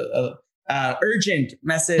urgent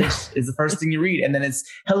message is the first thing you read. And then it's,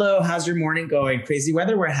 hello, how's your morning going? Crazy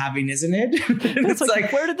weather we're having, isn't it? It's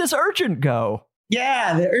like, where did this urgent go?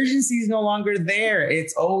 Yeah, the urgency is no longer there.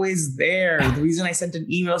 It's always there. The reason I sent an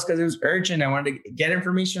email is because it was urgent. I wanted to get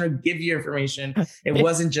information or give you information. It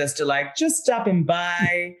wasn't just to just stopping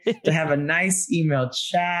by to have a nice email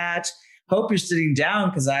chat. Hope you're sitting down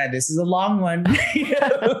because this is a long one.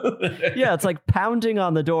 Yeah, it's like pounding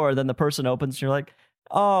on the door. Then the person opens and you're like,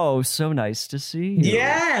 oh, so nice to see you.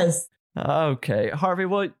 Yes. Okay, Harvey.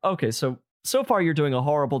 Well, okay. So far you're doing a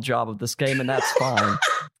horrible job of this game, and that's fine.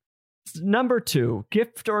 Number 2,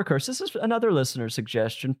 gift or a curse. This is another listener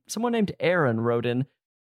suggestion. Someone named Aaron wrote in,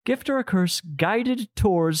 gift or a curse, guided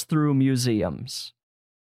tours through museums.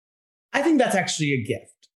 I think that's actually a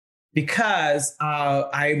gift, because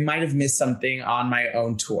I might have missed something on my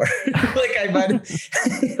own tour. I might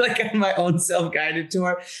have, on my own self-guided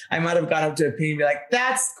tour, I might have gone up to a painting and be like,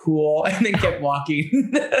 that's cool, and then kept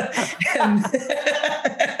walking.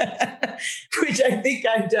 Which I think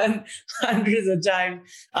I've done hundreds of times.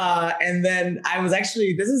 And then this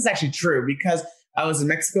is actually true, because I was in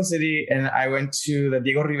Mexico City and I went to the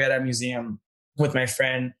Diego Rivera Museum with my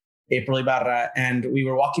friend April Ibarra, and we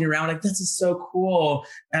were walking around like, this is so cool.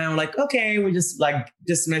 And I'm like, okay, we just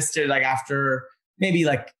dismissed it after maybe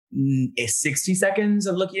 60 seconds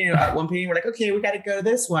of looking at one painting. We're like, okay, we got to go to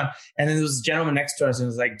this one. And then there was a gentleman next to us and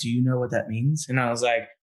was like, do you know what that means? And I was like,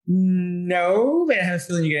 no, but I have a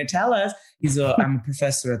feeling you're going to tell us. He's I'm a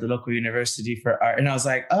professor at the local university for art. And I was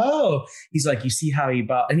like, oh, he's like, you see how he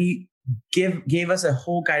bought, and he gave us a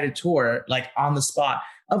whole guided tour, on the spot,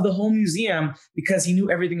 of the whole museum, because he knew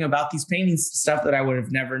everything about these paintings, stuff that I would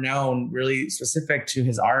have never known, really specific to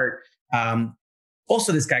his art.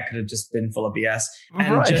 Also, this guy could have just been full of BS.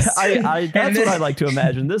 And right. That's what I like to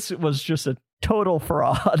imagine. This was just a total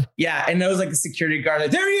fraud. Yeah, and there was a security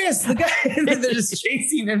guard, there he is, the guy. And they're just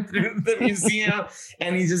chasing him through the museum,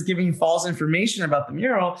 and he's just giving false information about the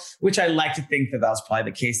mural, which I like to think that was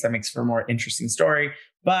probably the case. That makes for a more interesting story.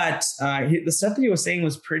 But the stuff that he was saying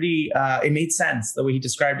was pretty, it made sense. The way he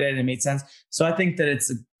described it, and it made sense. So I think that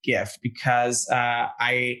it's a gift, because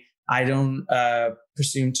I don't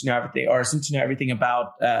presume to know everything, or assume to know everything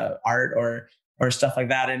about art or stuff like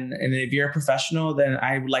that. And if you're a professional, then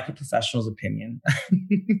I would like a professional's opinion.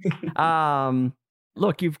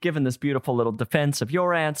 Look, you've given this beautiful little defense of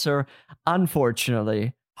your answer.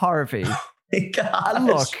 Unfortunately, Harvey,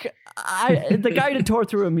 look, the guided tour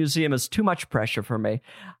through a museum is too much pressure for me.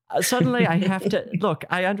 Suddenly I have to, look,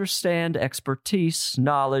 I understand expertise,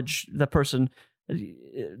 knowledge, the person,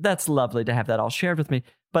 that's lovely to have that all shared with me,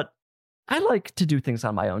 but I like to do things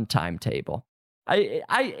on my own timetable.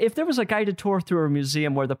 If there was a guided tour through a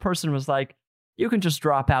museum where the person was like, you can just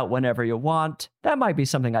drop out whenever you want, that might be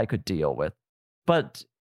something I could deal with. But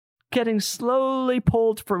getting slowly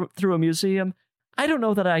pulled through a museum, I don't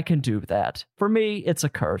know that I can do that. For me, it's a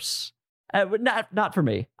curse. Not for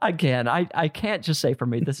me. Again, I can't just say for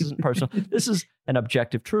me. This isn't personal. This is an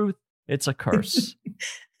objective truth. It's a curse.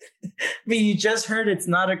 But you just heard it's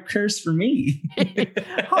not a curse for me.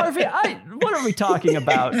 Harvey, what are we talking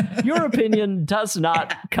about? Your opinion does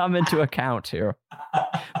not come into account here.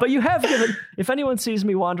 But you have given, if anyone sees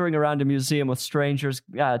me wandering around a museum with strangers,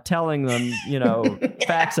 telling them,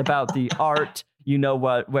 facts about the art,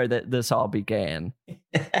 where this all began.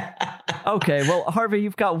 Okay, well, Harvey,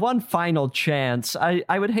 you've got one final chance.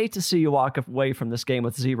 I would hate to see you walk away from this game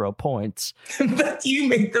with 0 points. But you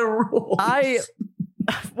make the rules.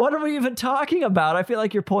 What are we even talking about? I feel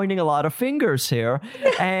like you're pointing a lot of fingers here.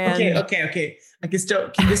 And Okay.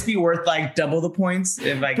 Can this be worth double the points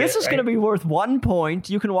if I get this is going to be worth 1 point.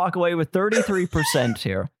 You can walk away with 33%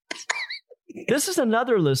 here. This is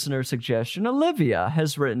another listener suggestion. Olivia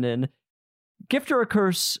has written in, gift or a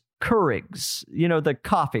curse, Keurigs, the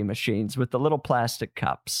coffee machines with the little plastic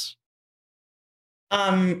cups.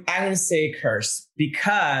 I'm going to say curse,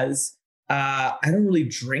 because I don't really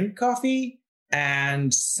drink coffee.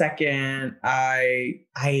 And second, I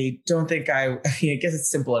don't think I guess it's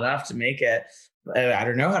simple enough to make it. I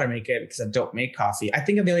don't know how to make it because I don't make coffee. I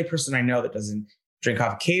think I'm the only person I know that doesn't drink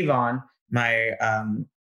coffee. Kayvon, my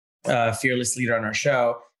fearless leader on our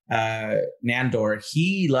show, Nandor,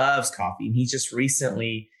 he loves coffee, and he just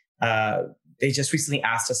recently they just recently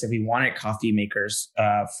asked us if we wanted coffee makers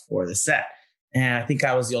for the set. And I think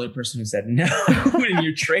I was the only person who said no in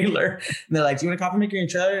your trailer. And they're like, do you want a coffee maker in your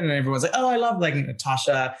trailer? And everyone's like, oh, I love, like,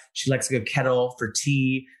 Natasha. She likes a good kettle for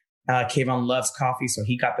tea. Kayvon loves coffee, so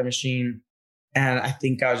he got the machine. And I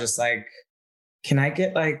think I was just like, can I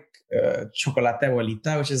get like chocolate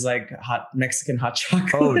abuelita, which is like hot Mexican hot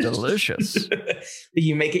chocolate? Oh, delicious.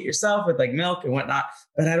 You make it yourself with like milk and whatnot.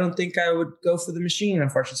 But I don't think I would go for the machine,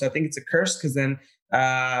 unfortunately. So I think it's a curse, because then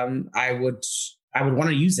I would want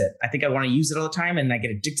to use it. I think I want to use it all the time, and I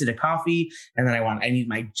get addicted to coffee. And then I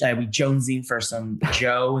be jonesing for some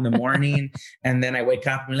Joe in the morning. And then I wake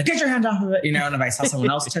up and I'm like, get your hand off of it. You know, and if I saw someone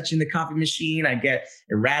else touching the coffee machine, I get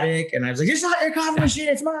erratic. And I was like, it's not your coffee machine,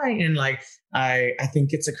 it's mine. And like, I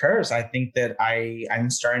think it's a curse. I think that I'm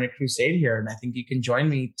starting a crusade here. And I think you can join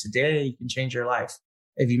me today. You can change your life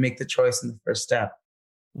if you make the choice in the first step.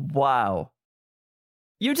 Wow.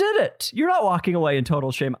 You did it. You're not walking away in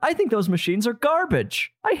total shame. I think those machines are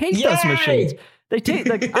garbage. I hate those machines. They take,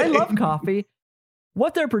 like, I love coffee.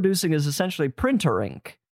 What they're producing is essentially printer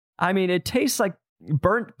ink. I mean, it tastes like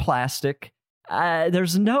burnt plastic.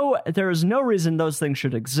 There's no reason those things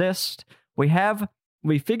should exist.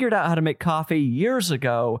 We figured out how to make coffee years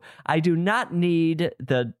ago. I do not need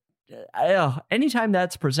anytime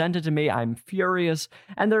that's presented to me, I'm furious.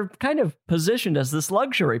 And they're kind of positioned as this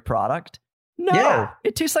luxury product. No,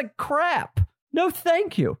 It tastes like crap. No,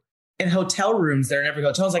 thank you. In hotel rooms, there in every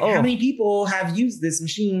hotel, it's like, how many people have used this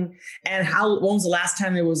machine? And when was the last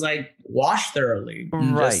time it was like washed thoroughly?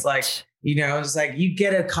 And right. Just like, you know, it's like you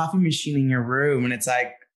get a coffee machine in your room and it's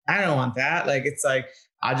like, I don't want that. Like, it's like,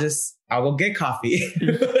 I'll go get coffee.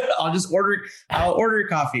 I'll order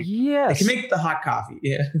coffee. Yes. I can make the hot coffee.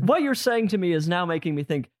 Yeah. What you're saying to me is now making me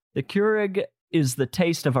think the Keurig is the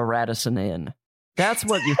taste of a Radisson Inn. That's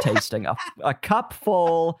what you're tasting, a cup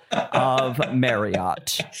full of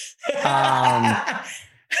Marriott.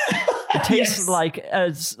 It tastes like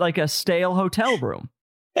a stale hotel room.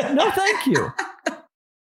 No, thank you.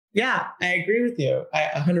 Yeah, I agree with you. I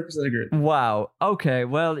 100% agree. Wow. Okay,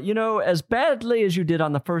 well, you know, as badly as you did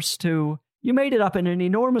on the first two, you made it up in an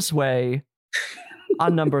enormous way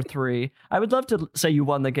on number 3. I would love to say you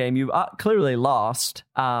won the game. You clearly lost.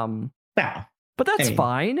 But that's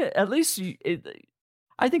fine. At least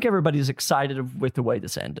I think everybody's excited with the way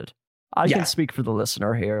this ended. I can speak for the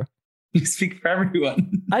listener here. You speak for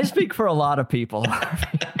everyone. I speak for a lot of people.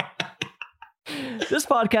 This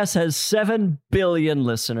podcast has 7 billion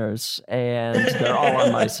listeners, and they're all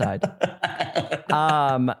on my side.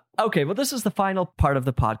 Okay, well, this is the final part of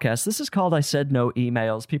the podcast. This is called I Said No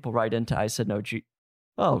Emails. People write into I Said No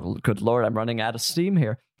Oh, good Lord, I'm running out of steam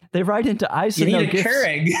here. They write into I Said No Gifts.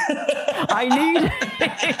 Keurig.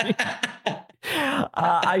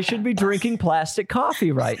 I should be drinking plastic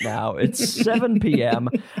coffee right now. It's 7 p.m.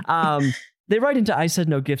 They write into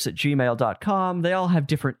isaidnogifts@gmail.com. They all have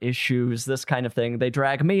different issues, this kind of thing. They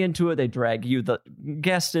drag me into it. They drag you, the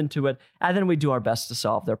guest, into it. And then we do our best to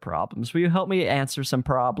solve their problems. Will you help me answer some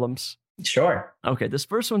problems? Sure. Okay, this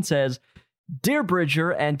first one says, Dear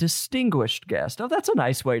Bridger and distinguished guest. Oh, that's a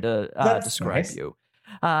nice way to describe you.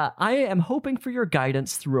 I am hoping for your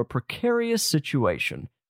guidance through a precarious situation.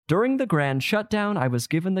 During the grand shutdown, I was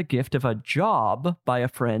given the gift of a job by a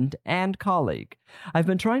friend and colleague. I've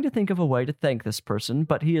been trying to think of a way to thank this person,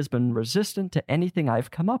 but he has been resistant to anything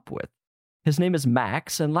I've come up with. His name is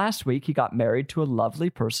Max, and last week he got married to a lovely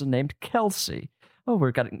person named Kelsey. Oh,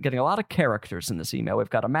 we're getting a lot of characters in this email. We've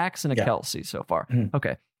got a Max and a Kelsey so far.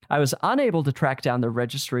 Okay. I was unable to track down the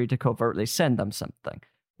registry to covertly send them something.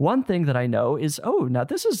 One thing that I know is, now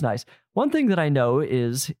this is nice. One thing that I know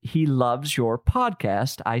is he loves your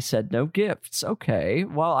podcast, I Said No Gifts. Okay,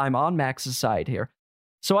 well, I'm on Max's side here.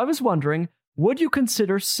 So I was wondering, would you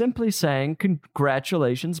consider simply saying,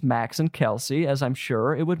 congratulations, Max and Kelsey, as I'm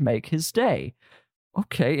sure it would make his day?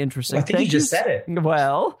 Okay, interesting. Well, I think you just said it.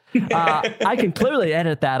 Well, I can clearly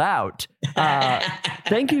edit that out.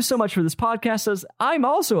 Thank you so much for this podcast. Says, I'm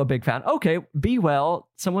also a big fan. Okay, be well.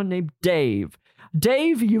 Someone named Dave.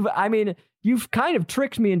 Dave, you've kind of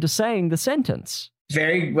tricked me into saying the sentence.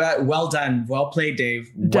 Very well done. Well played,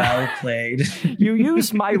 Dave. Well played. You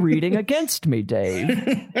used my reading against me, Dave.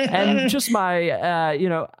 And just my,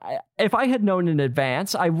 if I had known in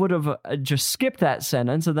advance, I would have just skipped that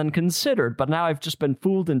sentence and then considered. But now I've just been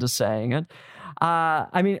fooled into saying it.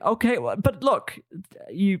 Okay, but look,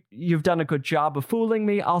 you've done a good job of fooling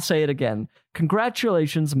me. I'll say it again.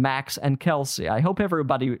 Congratulations, Max and Kelsey. I hope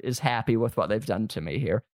everybody is happy with what they've done to me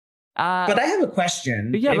here. But I have a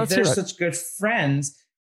question. Yeah, if they're such good friends,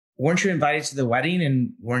 weren't you invited to the wedding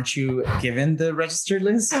and weren't you given the registered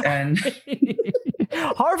list? And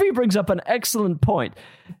Harvey brings up an excellent point.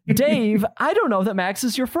 Dave, I don't know that Max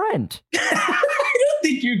is your friend. I don't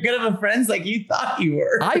think you're good of a friends like you thought you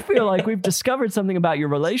were. I feel like we've discovered something about your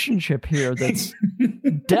relationship here that's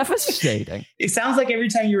devastating. It sounds like every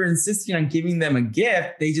time you were insisting on giving them a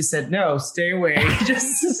gift, they just said, no, stay away.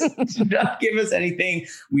 Just do not give us anything.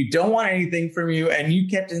 We don't want anything from you. And you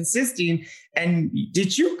kept insisting. And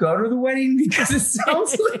did you go to the wedding? Because it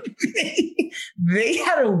sounds like they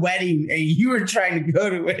had a wedding and you were trying to go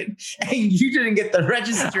to it and you didn't get the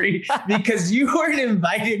registry because you weren't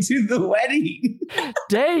invited to the wedding.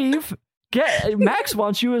 Dave, Max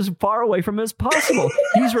wants you as far away from him as possible.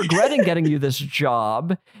 He's regretting getting you this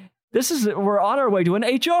job. We're on our way to an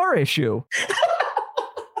HR issue.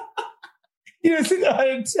 He doesn't know how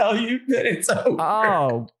to tell you that it's over.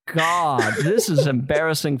 Oh, God. This is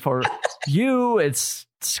embarrassing for you. It's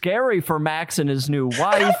scary for Max and his new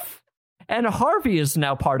wife. And Harvey is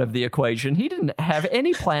now part of the equation. He didn't have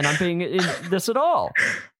any plan on being in this at all.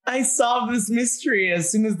 I solved this mystery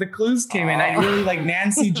as soon as the clues came in. I really like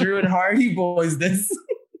Nancy Drew and Hardy Boys this.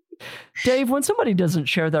 Dave, when somebody doesn't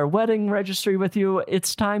share their wedding registry with you,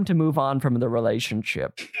 it's time to move on from the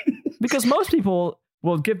relationship. Because most people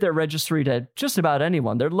will give their registry to just about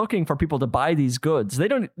anyone. They're looking for people to buy these goods. They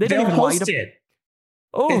don't even host want you to... it.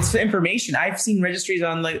 Oh, it's information. I've seen registries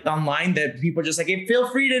online that people are just like, hey, feel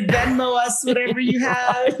free to Venmo us whatever you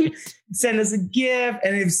have. Right. Send us a gift.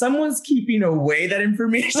 And if someone's keeping away that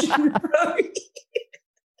information from me.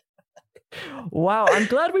 Wow, I'm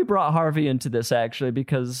glad we brought Harvey into this, actually,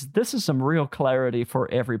 because this is some real clarity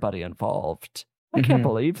for everybody involved. I can't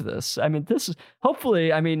believe this. I mean, this is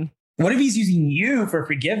hopefully, what if he's using you for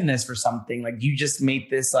forgiveness for something? Like you just made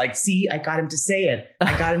this like, see, I got him to say it.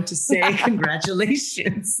 I got him to say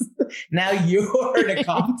congratulations. Now you're an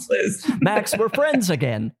accomplice. Max, we're friends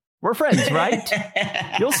again. We're friends, right?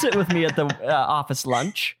 You'll sit with me at the office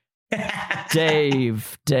lunch.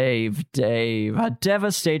 Dave. A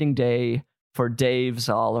devastating day for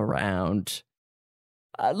Daves all around.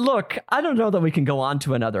 Look, I don't know that we can go on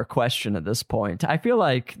to another question at this point. I feel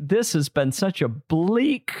like this has been such a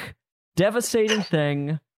bleak, devastating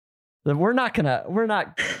thing that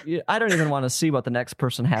I don't even want to see what the next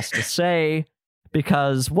person has to say,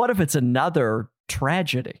 because what if it's another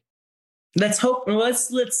tragedy? Let's hope. Let's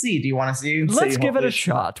see. Do you want to see? Let's give it a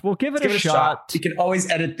shot. We'll give it a shot. You can always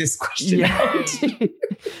edit this question out.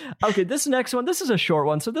 Okay, this next one, this is a short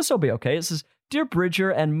one, so this will be okay. It says, Dear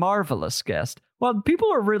Bridger and marvelous guest. Well,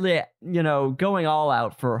 people are really, going all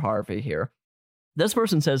out for Harvey here. This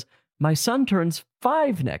person says, my son turns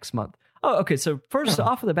 5 next month. Oh, okay. So first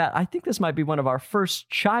off of the bat, I think this might be one of our first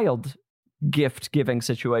child gift giving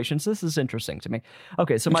situations. This is interesting to me.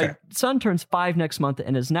 Okay. So my son turns 5 next month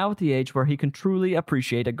and is now at the age where he can truly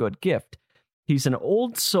appreciate a good gift. He's an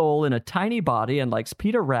old soul in a tiny body and likes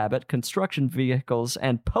Peter Rabbit, construction vehicles,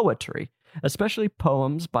 and poetry, especially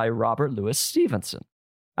poems by Robert Louis Stevenson.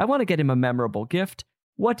 I want to get him a memorable gift.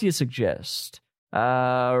 What do you suggest?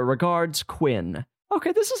 Regards, Quinn.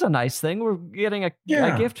 Okay, this is a nice thing. We're getting a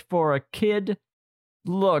gift for a kid.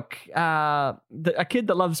 Look, a kid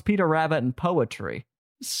that loves Peter Rabbit and poetry.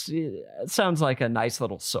 It sounds like a nice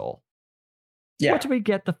little soul. Yeah. What do we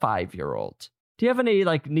get the 5-year-old? Do you have any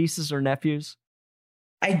nieces or nephews?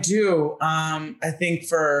 I do. I think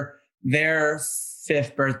for their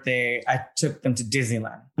 5th birthday, I took them to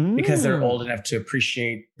Disneyland because they're old enough to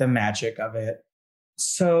appreciate the magic of it.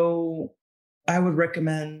 So I would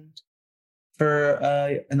recommend for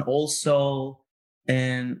an old soul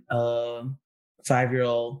in a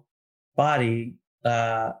 5-year-old body,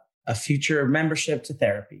 a future membership to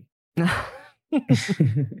therapy. They're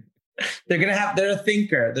a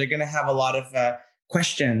thinker. They're going to have a lot of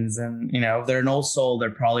questions. And, if they're an old soul,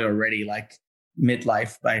 they're probably already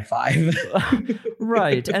midlife by 5.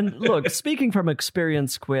 Right. And look, speaking from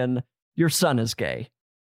experience, Quinn, your son is gay.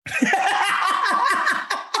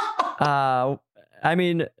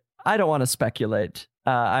 I don't want to speculate.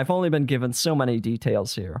 I've only been given so many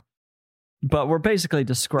details here. But we're basically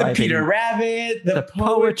describing... The Peter Rabbit, the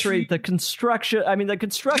poetry, the construction... the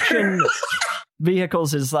construction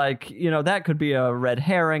vehicles is that could be a red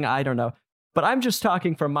herring. I don't know. But I'm just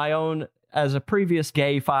talking from my own, as a previous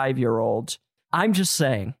gay 5-year-old. I'm just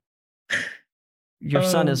saying, your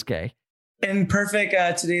son is gay. And perfect,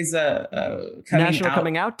 today's National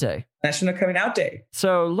Coming Out Day. National Coming Out Day.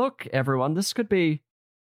 So look, everyone, this could be,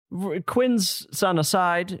 Quinn's son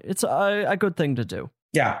aside, it's a good thing to do.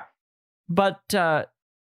 Yeah. But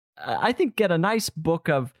I think get a nice book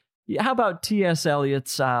of, How about T.S.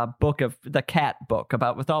 Eliot's book of the cat book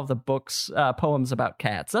with all the books, poems about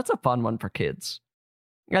cats? That's a fun one for kids.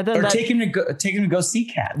 And then take him to go see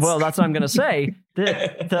cats. Well, that's what I'm going to say.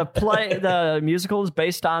 The musical is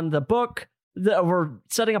based on the book. We're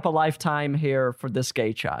setting up a lifetime here for this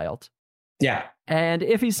gay child. Yeah. And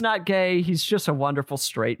if he's not gay, he's just a wonderful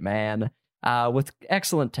straight man with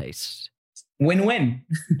excellent taste. Win-win.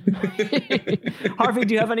 Harvey,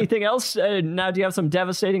 do you have anything else? Now, do you have some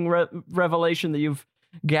devastating revelation that you've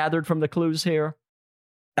gathered from the clues here?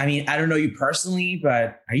 I mean, I don't know you personally,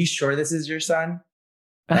 but are you sure this is your son?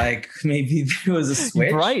 Like, maybe there was a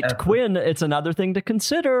switch. Right. Quinn, it's another thing to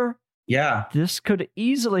consider. Yeah. This could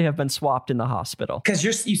easily have been swapped in the hospital. Because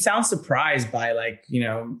you sound surprised by, like, you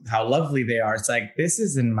know, how lovely they are. It's like, this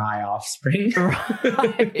isn't my offspring.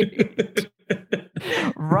 Right.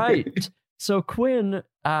 Right. So, Quinn,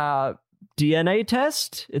 DNA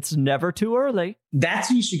test. It's never too early. That's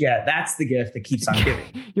what you should get. That's the gift that keeps on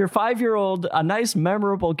giving. Your 5-year-old, a nice,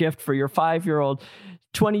 memorable gift for your 5-year-old.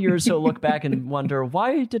 20 years he'll look back and wonder,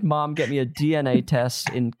 why did mom get me a DNA test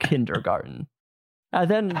in kindergarten?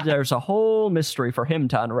 Then there's a whole mystery for him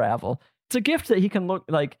to unravel. It's a gift that he can look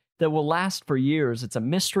like that will last for years. It's a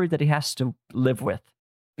mystery that he has to live with.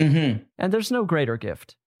 Mm-hmm. And there's no greater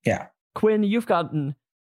gift. Yeah. Quinn, you've gotten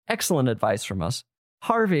excellent advice from us.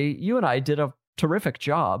 Harvey, you and I did a terrific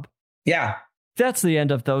job. Yeah. That's the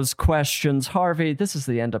end of those questions. Harvey, this is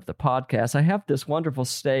the end of the podcast. I have this wonderful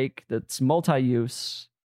steak that's multi-use,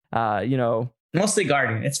 Mostly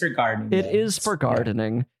gardening. It's for gardening. It is for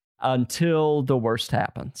gardening until the worst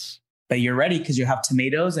happens. But you're ready because you have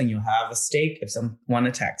tomatoes and you have a steak if someone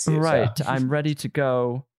attacks you. Right. So. I'm ready to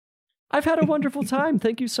go. I've had a wonderful time.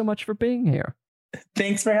 Thank you so much for being here.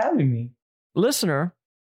 Thanks for having me. Listener,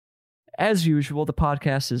 as usual, the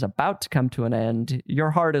podcast is about to come to an end.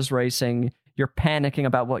 Your heart is racing. You're panicking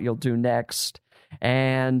about what you'll do next.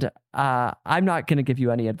 And I'm not going to give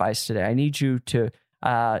you any advice today. I need you to,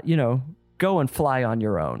 go and fly on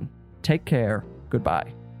your own. Take care.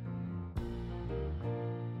 Goodbye.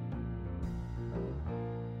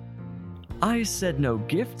 I Said No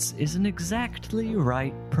Gifts is an Exactly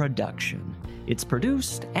Right production. It's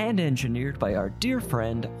produced and engineered by our dear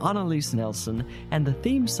friend Annalise Nelson, and the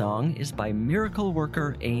theme song is by miracle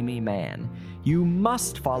worker Amy Mann. You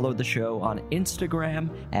must follow the show on Instagram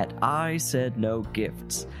at I Said No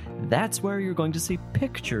Gifts. That's where you're going to see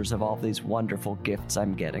pictures of all these wonderful gifts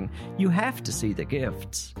I'm getting. You have to see the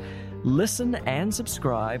gifts. Listen and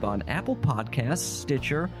subscribe on Apple Podcasts,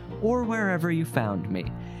 Stitcher, or wherever you found me.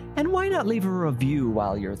 And why not leave a review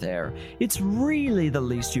while you're there? It's really the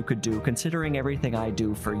least you could do considering everything I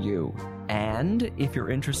do for you. And if you're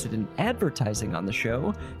interested in advertising on the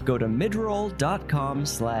show, go to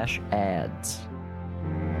midroll.com/ads.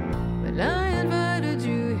 But I invited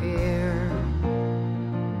you here.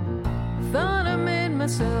 Thought I made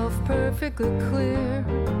myself perfectly clear.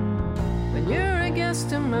 When you're a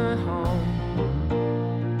guest in my home,